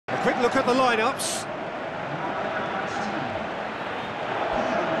Quick look at the lineups.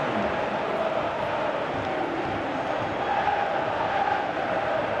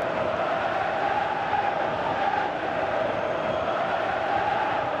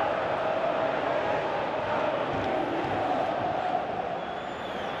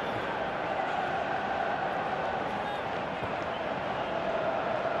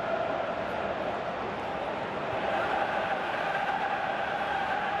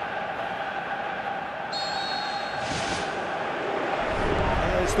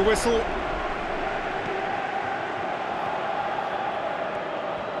 There's the whistle.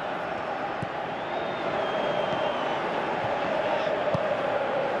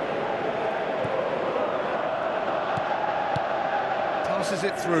 Passes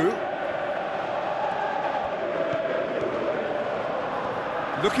it through.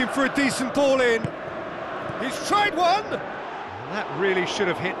 Looking for a decent ball in. He's tried one! That really should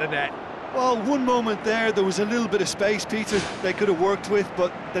have hit the net. Well, one moment there was a little bit of space, Peter, they could have worked with,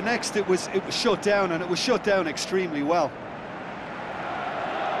 but the next it was shut down, and it was shut down extremely well.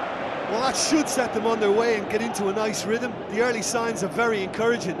 Well, that should set them on their way and get into a nice rhythm. The early signs are very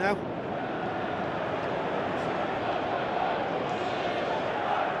encouraging now.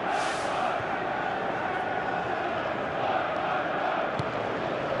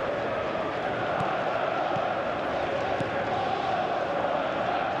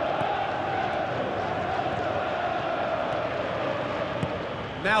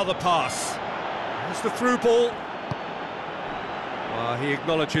 Now the pass. There's the through ball. Well, he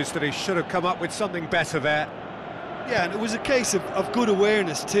acknowledges that he should have come up with something better there. Yeah, and it was a case of good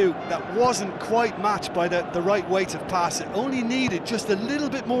awareness too. That wasn't quite matched by the right weight of pass. It only needed just a little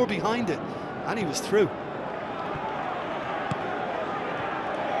bit more behind it, and he was through.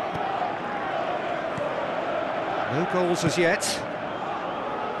 No goals as yet.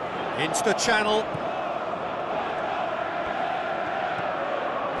 Into the channel.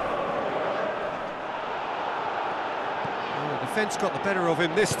 Defence got the better of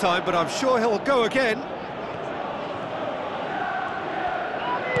him this time, but I'm sure he'll go again.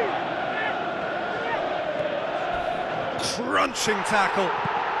 Crunching tackle.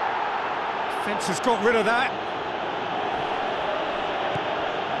 Defence has got rid of that.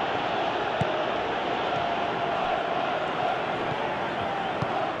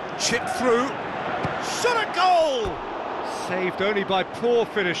 Chip through. Shot a goal! Saved only by poor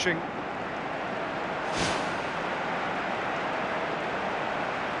finishing.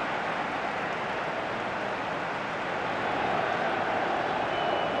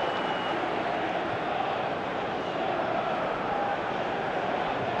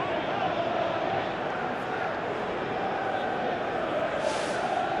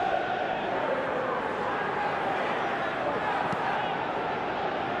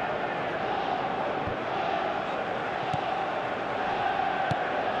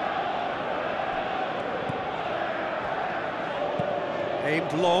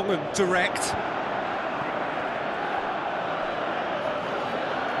 Aimed long and direct.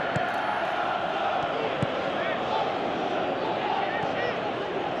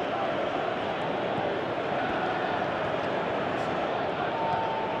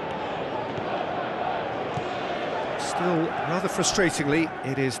 Still, rather frustratingly,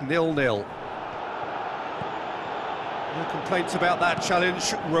 it is 0-0. No complaints about that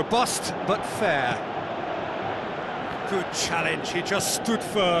challenge. Robust but fair. Good challenge, he just stood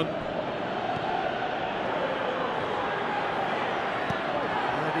firm.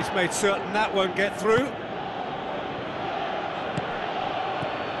 And he's made certain that won't get through.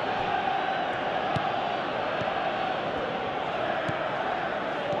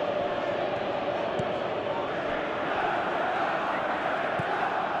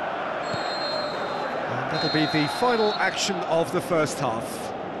 And that'll be the final action of the first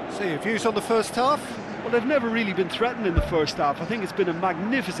half. So, your views on the first half? Well, they've never really been threatened in the first half. I think it's been a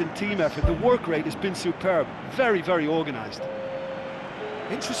magnificent team effort. The work rate has been superb. Very, very organised.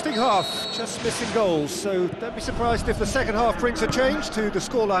 Interesting half, just missing goals, so don't be surprised if the second half brings a change to the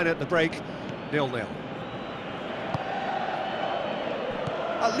scoreline at the break, 0-0.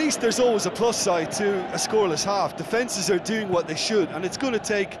 At least there's always a plus side to a scoreless half. Defences are doing what they should, and it's going to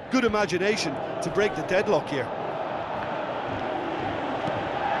take good imagination to break the deadlock here.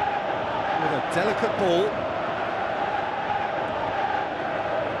 With a delicate ball.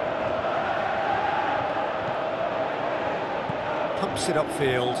 Pumps it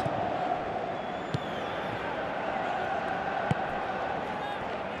upfield.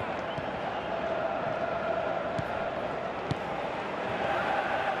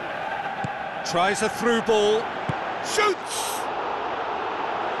 Tries a through ball. Shoots!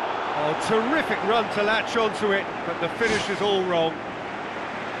 Oh, terrific run to latch onto it, but the finish is all wrong.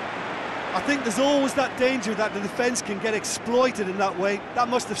 I think there's always that danger that the defence can get exploited in that way. That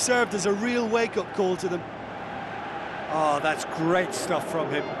must have served as a real wake-up call to them. Oh, that's great stuff from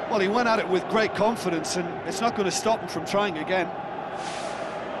him. Well, he went at it with great confidence, and it's not going to stop him from trying again.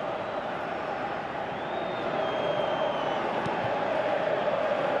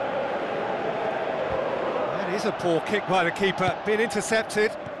 That is a poor kick by the keeper, being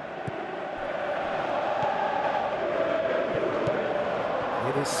intercepted.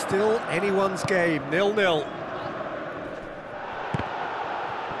 It is still anyone's game, 0-0.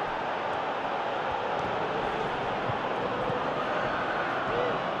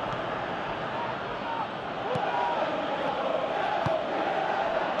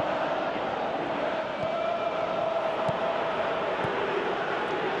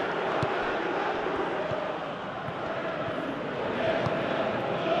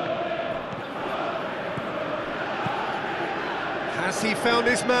 Has he found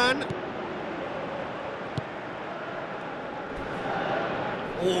his man?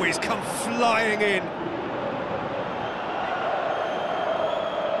 Oh, he's come flying in.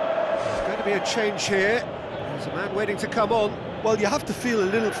 There's going to be a change here. There's a man waiting to come on. Well, you have to feel a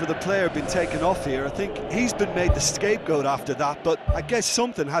little for the player being taken off here. I think he's been made the scapegoat after that, but I guess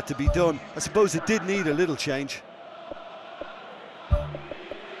something had to be done. I suppose it did need a little change.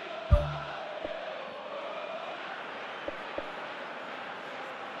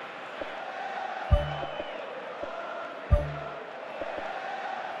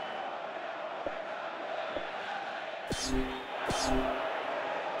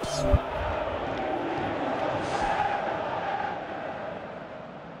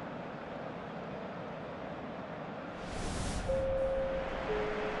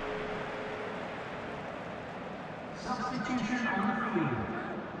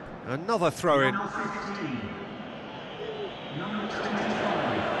 Another throw-in.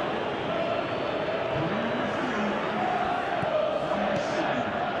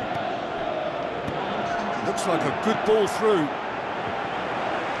 Looks like a good ball through.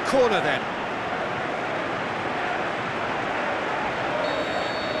 Corner then.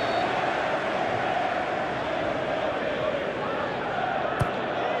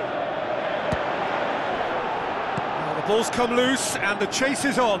 Now the ball's come loose and the chase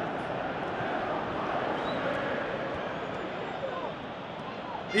is on.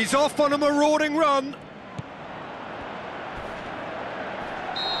 He's off on a marauding run.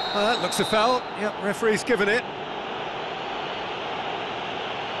 That looks a foul. Yep, referee's given it.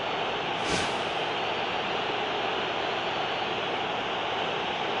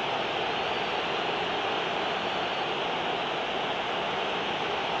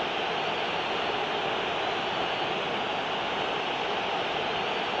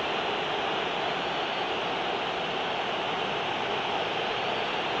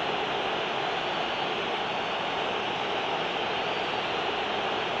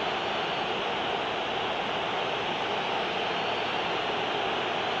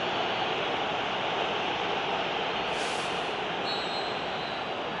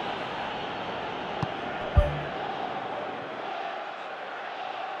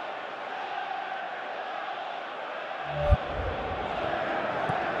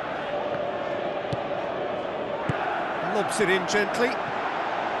 Lobs it in gently. And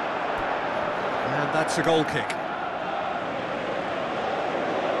that's a goal kick.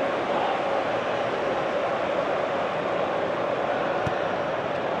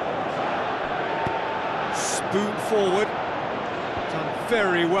 Spoon forward. Done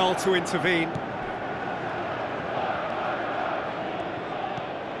very well to intervene.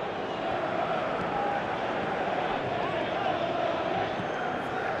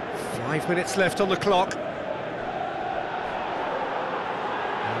 Five minutes left on the clock.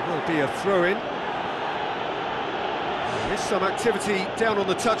 Be a throw-in. There is some activity down on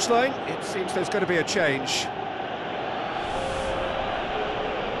the touchline. It seems there's going to be a change.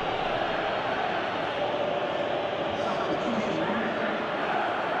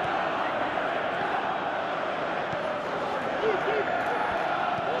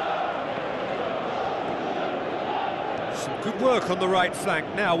 Some good work on the right flank.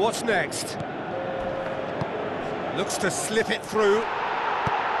 Now, what's next? Looks to slip it through.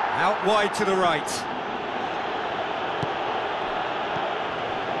 Out wide to the right.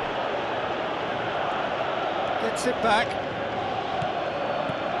 Gets it back.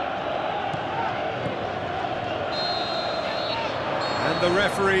 And the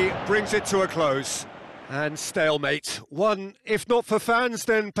referee brings it to a close. And stalemate. One, if not for fans,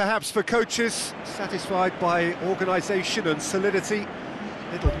 then perhaps for coaches. Satisfied by organisation and solidity.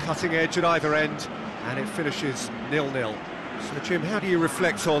 Little cutting edge at either end, and it finishes 0-0. So, Jim, how do you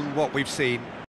reflect on what we've seen?